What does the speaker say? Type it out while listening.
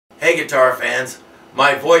Hey guitar fans,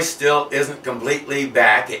 my voice still isn't completely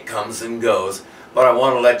back, it comes and goes, but I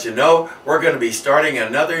want to let you know we're going to be starting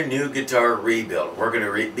another new guitar rebuild. We're going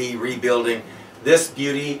to be rebuilding this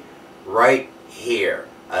beauty right here.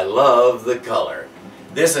 I love the color.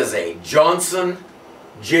 This is a Johnson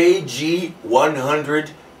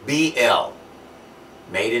JG100BL,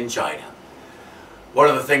 made in China. One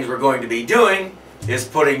of the things we're going to be doing is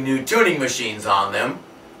putting new tuning machines on them.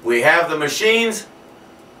 We have the machines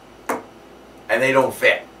and they don't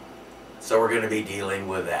fit. So we're going to be dealing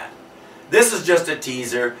with that. This is just a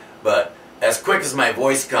teaser, but as quick as my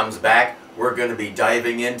voice comes back, we're going to be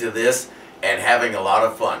diving into this and having a lot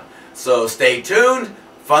of fun. So stay tuned,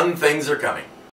 fun things are coming.